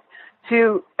 but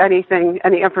to any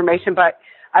information. But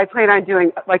I plan on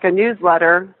doing a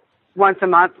newsletter once a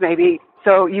month, maybe.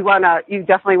 So you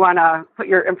definitely want to put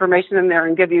your information in there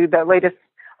and give you the latest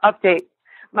update.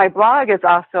 My blog is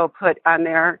also put on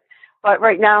there, but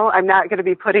right now I'm not going to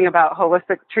be putting about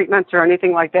holistic treatments or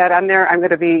anything like that on there. I'm going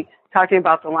to be talking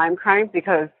about the Lyme crime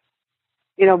because,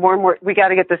 more and more, we got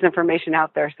to get this information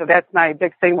out there. So that's my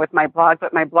big thing with my blog,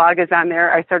 but my blog is on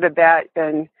there. I started that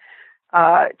in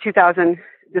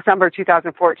December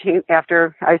 2014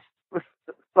 after I was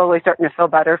slowly starting to feel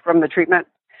better from the treatment.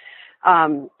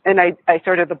 And I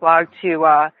started the blog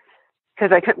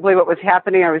because I couldn't believe what was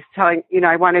happening. I was telling,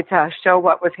 I wanted to show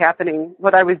what was happening,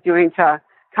 what I was doing to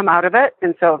come out of it.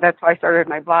 And so that's why I started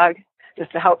my blog,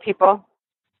 just to help people.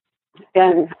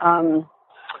 And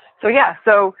so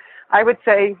I would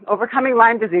say overcoming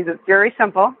Lyme disease, it's very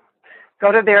simple.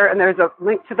 Go to there and there's a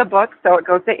link to the book. So it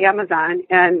goes to Amazon.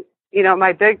 And,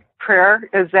 my big prayer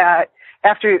is that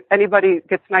after anybody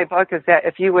gets my book is that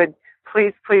if you would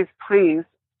please, please, please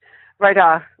write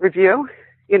a review,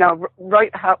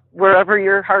 write wherever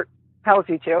your heart tells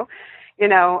you to,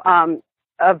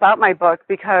 about my book,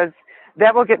 because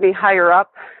that will get me higher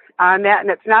up on that. And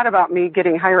it's not about me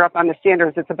getting higher up on the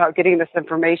standards. It's about getting this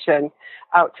information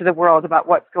out to the world about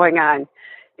what's going on.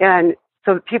 And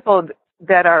so people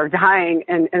that are dying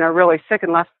and are really sick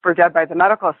and left for dead by the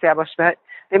medical establishment,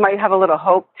 they might have a little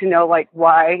hope to know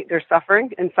why they're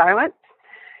suffering in silence.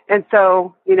 And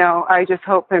so, I just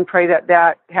hope and pray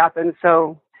that happens.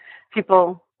 So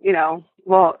people,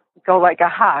 will go like,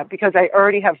 aha, because I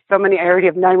already have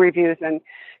 9 reviews, and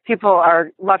people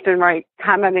are left and right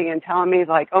commenting and telling me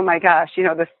oh my gosh,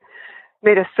 this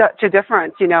made such a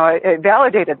difference. It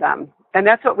validated them. And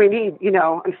that's what we need.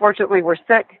 Unfortunately, we're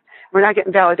sick. We're not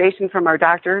getting validation from our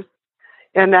doctors.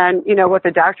 And then, what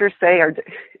the doctors say,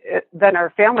 then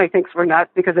our family thinks we're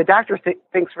nuts because the doctor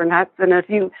thinks we're nuts. And if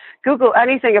you Google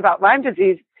anything about Lyme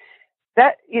disease,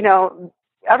 that,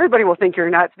 everybody will think you're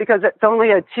nuts because it's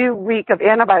only a 2-week of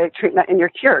antibiotic treatment and you're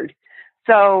cured.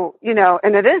 So,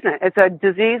 and it isn't. It's a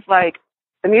disease like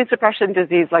immune suppression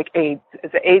disease like AIDS.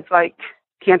 It's an AIDS-like,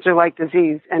 cancer-like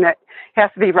disease, and it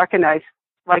has to be recognized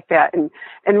like that. And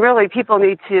really, people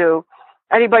need to,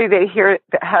 anybody they hear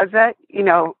that has it,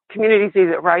 communities need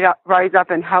to rise up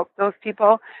and help those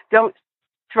people. Don't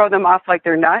throw them off like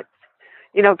they're nuts.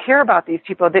 Care about these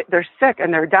people. They're sick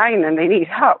and they're dying and they need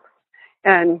help.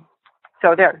 And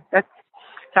so sorry,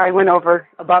 I went over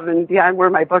above and beyond where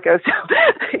my book is. So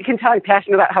you can tell I'm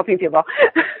passionate about helping people.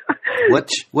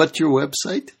 What's your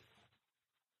website?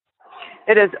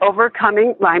 It is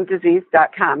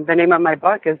overcomingLymeDisease.com. The name of my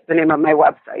book is the name of my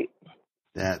website.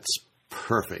 That's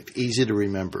perfect. Easy to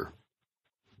remember.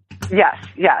 Yes.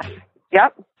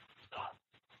 Yep.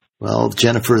 Well,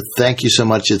 Jennifer, thank you so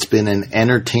much. It's been an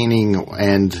entertaining,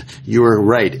 and you were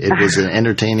right. It was an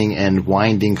entertaining and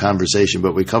winding conversation,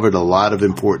 but we covered a lot of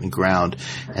important ground.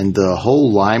 And the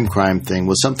whole Lyme crime thing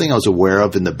was something I was aware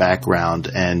of in the background,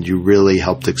 and you really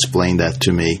helped explain that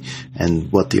to me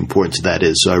and what the importance of that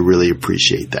is. So I really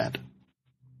appreciate that.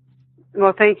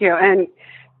 Well, thank you. And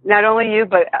not only you,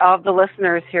 but all of the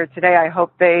listeners here today, I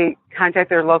hope they contact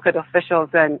their local officials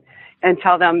and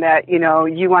tell them that, you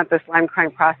want this Lyme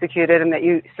crime prosecuted and that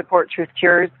you support Truth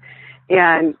Cures,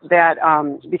 and that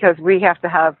because we have to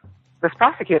have this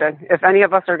prosecuted if any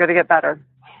of us are going to get better.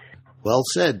 Well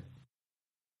said.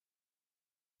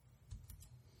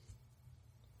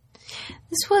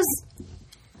 This was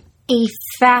a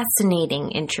fascinating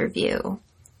interview.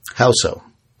 How so?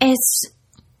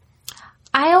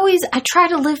 I try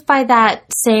to live by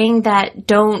that saying that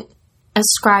don't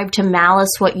ascribe to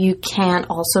malice what you can't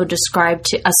also ascribe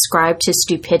to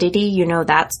stupidity.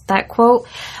 That's that quote.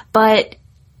 But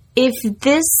if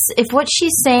what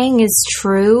she's saying is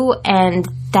true, and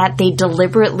that they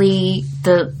deliberately,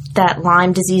 that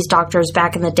Lyme disease doctors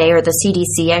back in the day, or the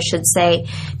CDC, I should say,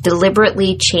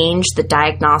 deliberately changed the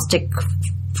diagnostic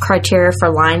criteria for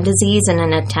Lyme disease in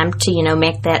an attempt to,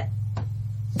 make that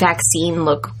vaccine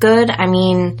look good, I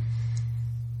mean,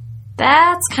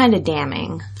 that's kind of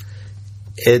damning.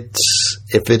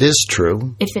 If it is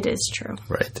true. If it is true.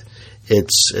 Right.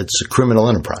 It's a criminal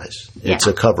enterprise. It's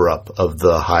Yeah. a cover-up of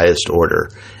the highest order,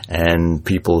 and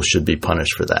people should be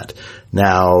punished for that.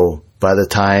 Now, by the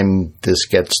time this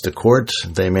gets to court,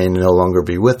 they may no longer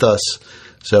be with us,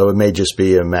 so it may just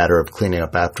be a matter of cleaning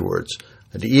up afterwards.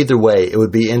 But either way, it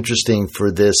would be interesting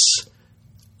for this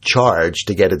charge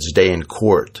to get its day in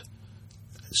court,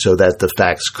 so that the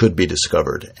facts could be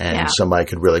discovered and somebody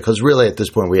could because really at this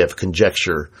point we have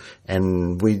conjecture,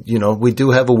 and we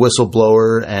do have a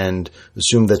whistleblower and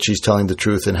assume that she's telling the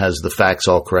truth and has the facts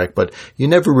all correct, but you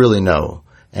never really know.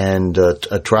 And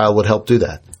a trial would help do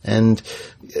that. And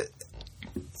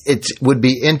it would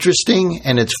be interesting,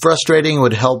 and it's frustrating. It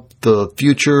would help the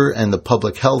future and the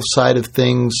public health side of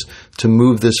things to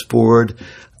move this forward.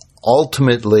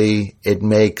 Ultimately, it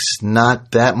makes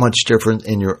not that much difference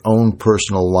in your own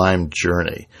personal Lyme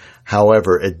journey.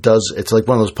 However, it's like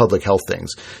one of those public health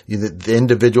things. The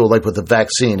individual, like with the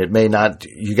vaccine,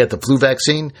 you get the flu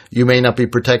vaccine, you may not be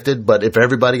protected, but if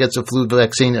everybody gets a flu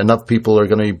vaccine, enough people are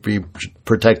going to be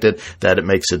protected that it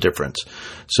makes a difference.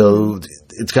 So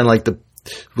it's kind of like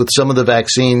with some of the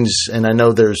vaccines, and I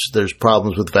know there's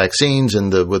problems with vaccines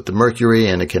and with the mercury,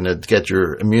 and it can get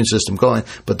your immune system going.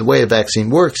 But the way a vaccine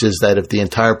works is that if the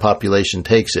entire population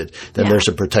takes it, then there's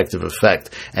a protective effect.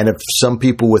 And if some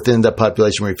people within that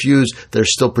population refuse, they're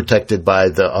still protected by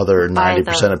the other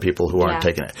 90% of people who aren't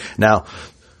taking it. Now,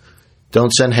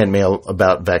 don't send hate mail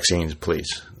about vaccines,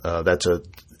 please. That's a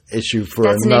issue for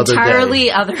another day. That's an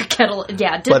entirely other kettle.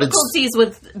 Yeah, difficulties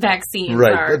with vaccines.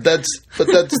 Right, but that's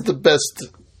the best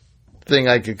thing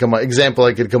example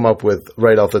I could come up with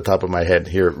right off the top of my head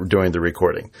here during the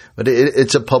recording. But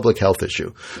it's a public health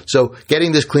issue. So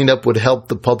getting this cleaned up would help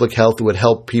the public health, would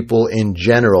help people in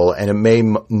general, and it may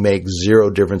make zero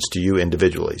difference to you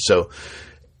individually. So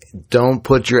don't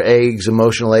put your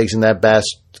emotional eggs in that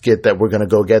basket that we're going to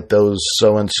go get those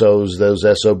so-and-sos, those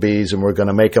SOBs, and we're going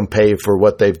to make them pay for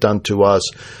what they've done to us,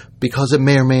 because it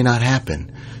may or may not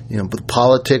happen. But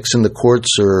politics and the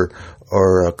courts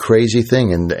are a crazy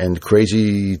thing, and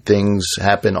crazy things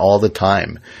happen all the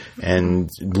time. And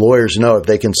lawyers know if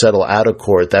they can settle out of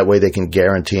court, that way they can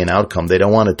guarantee an outcome. They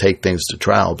don't want to take things to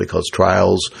trial, because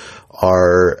trials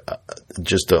are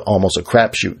just almost a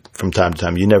crapshoot from time to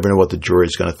time. You never know what the jury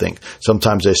is going to think.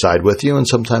 Sometimes they side with you, and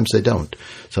sometimes they don't.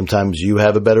 Sometimes you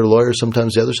have a better lawyer,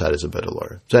 sometimes the other side is a better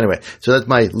lawyer. So anyway, that's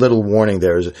my little warning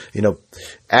there is,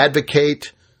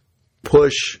 advocate,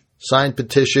 push, sign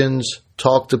petitions,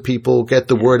 talk to people, get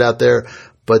the word out there,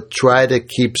 but try to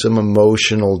keep some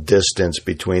emotional distance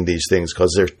between these things,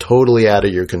 because they're totally out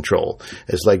of your control.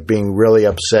 It's like being really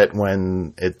upset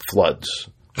when it floods.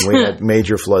 We had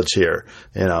major floods here.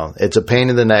 It's a pain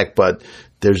in the neck, but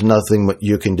there's nothing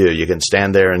you can do. You can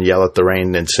stand there and yell at the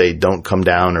rain and say, don't come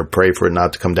down, or pray for it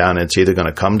not to come down. And it's either going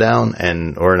to come down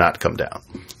or not come down.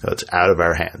 So it's out of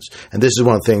our hands. And this is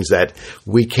one of the things that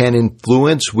we can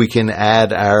influence. We can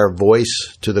add our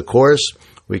voice to the chorus.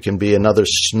 We can be another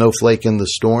snowflake in the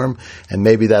storm, and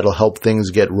maybe that'll help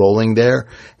things get rolling there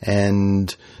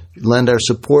and lend our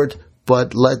support.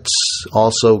 But let's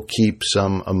also keep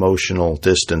some emotional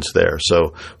distance there.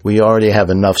 So we already have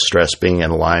enough stress being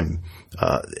in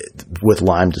with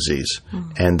Lyme disease,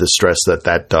 and the stress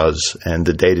that does, and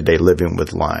the day-to-day living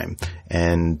with Lyme.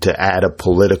 And to add a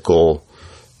political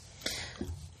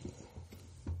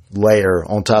layer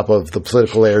on top of the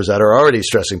political layers that are already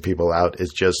stressing people out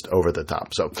is just over the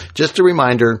top. So just a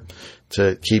reminder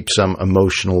to keep some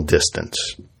emotional distance.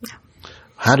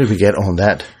 How did we get on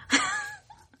that?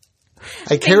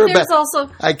 I care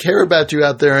about you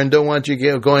out there, and don't want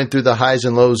you going through the highs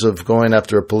and lows of going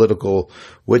after a political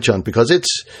witch hunt, because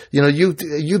it's,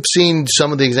 you've seen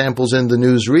some of the examples in the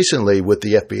news recently with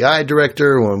the FBI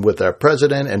director and with our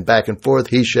president, and back and forth.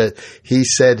 He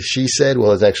said, she said.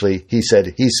 Well, it's actually he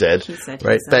said,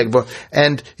 right? Back and forth.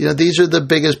 And, these are the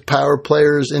biggest power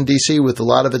players in D.C. with a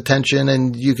lot of attention,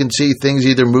 and you can see things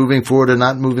either moving forward or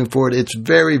not moving forward. It's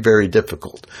very, very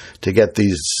difficult to get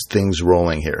these things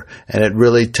rolling here. And it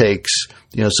really takes,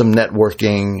 some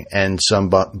networking and some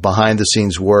behind the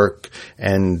scenes work,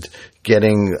 and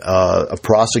getting a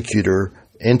prosecutor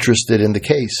interested in the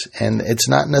case. And it's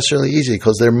not necessarily easy,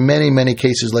 because there are many, many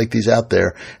cases like these out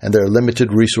there, and there are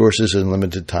limited resources and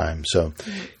limited time. So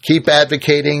keep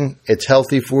advocating. It's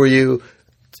healthy for you.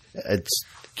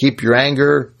 Keep your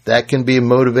anger. That can be a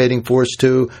motivating force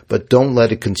too, but don't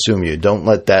let it consume you. Don't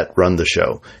let that run the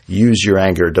show. Use your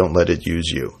anger. Don't let it use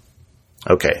you.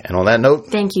 Okay, and on that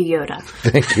note... Thank you, Yoda.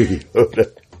 Thank you,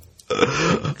 Yoda.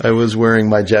 I was wearing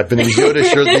my Japanese Yoda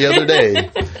shirt the other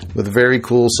day with very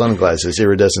cool sunglasses,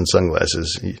 iridescent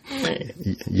sunglasses.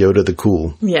 Yoda the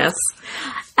cool. Yes.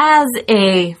 As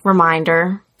a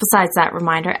reminder,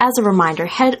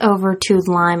 head over to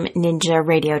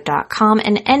LymeNinjaRadio.com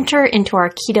and enter into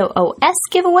our Keto OS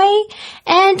giveaway,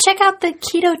 and check out the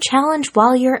Keto Challenge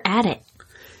while you're at it.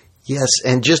 Yes,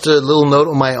 and just a little note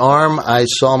on my arm. I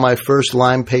saw my first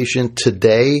Lyme patient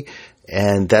today,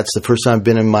 and that's the first time I've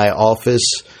been in my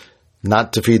office,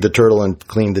 not to feed the turtle and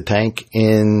clean the tank,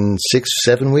 in 8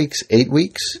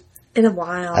 weeks. In a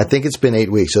while. I think it's been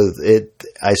 8 weeks. So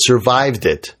I survived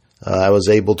it. I was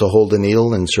able to hold a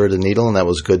needle, insert a needle, and that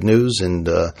was good news. And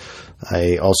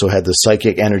I also had the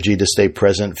psychic energy to stay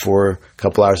present for a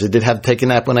couple hours. I did have to take a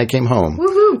nap when I came home.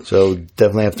 Woohoo! So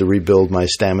definitely have to rebuild my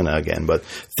stamina again. But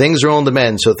things are on the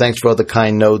mend. So thanks for all the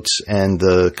kind notes and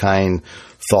the kind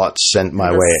thoughts sent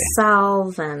my way.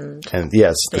 Salve and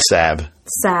yes, the salve.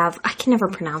 Salve. I can never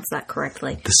pronounce that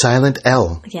correctly. The silent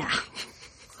L. Yeah.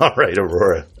 All right,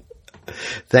 Aurora.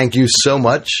 Thank you so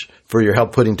much for your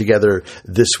help putting together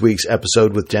this week's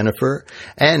episode with Jennifer.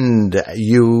 And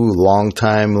you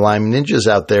longtime Lyme Ninjas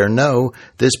out there know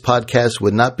this podcast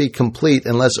would not be complete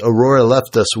unless Aurora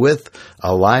left us with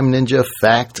a Lyme Ninja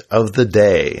fact of the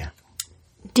day.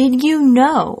 Did you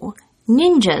know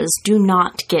ninjas do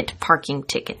not get parking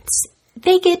tickets?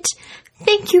 They get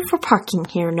 "thank you for parking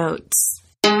here" notes.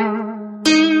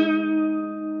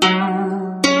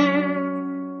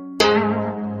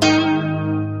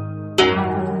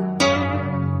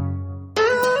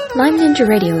 Lyme Ninja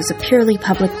Radio is a purely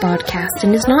public broadcast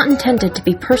and is not intended to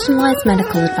be personalized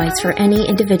medical advice for any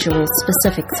individual's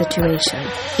specific situation.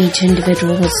 Each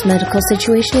individual's medical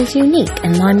situation is unique,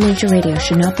 and Lyme Ninja Radio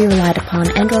should not be relied upon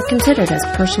and or considered as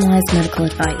personalized medical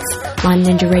advice. Lyme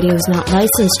Ninja Radio is not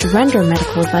licensed to render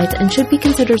medical advice and should be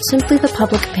considered simply the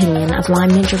public opinion of Lyme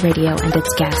Ninja Radio and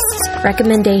its guests.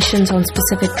 Recommendations on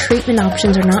specific treatment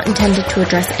options are not intended to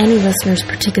address any listener's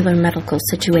particular medical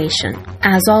situation.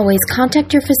 As always,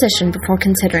 contact your physician before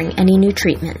considering any new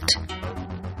treatment.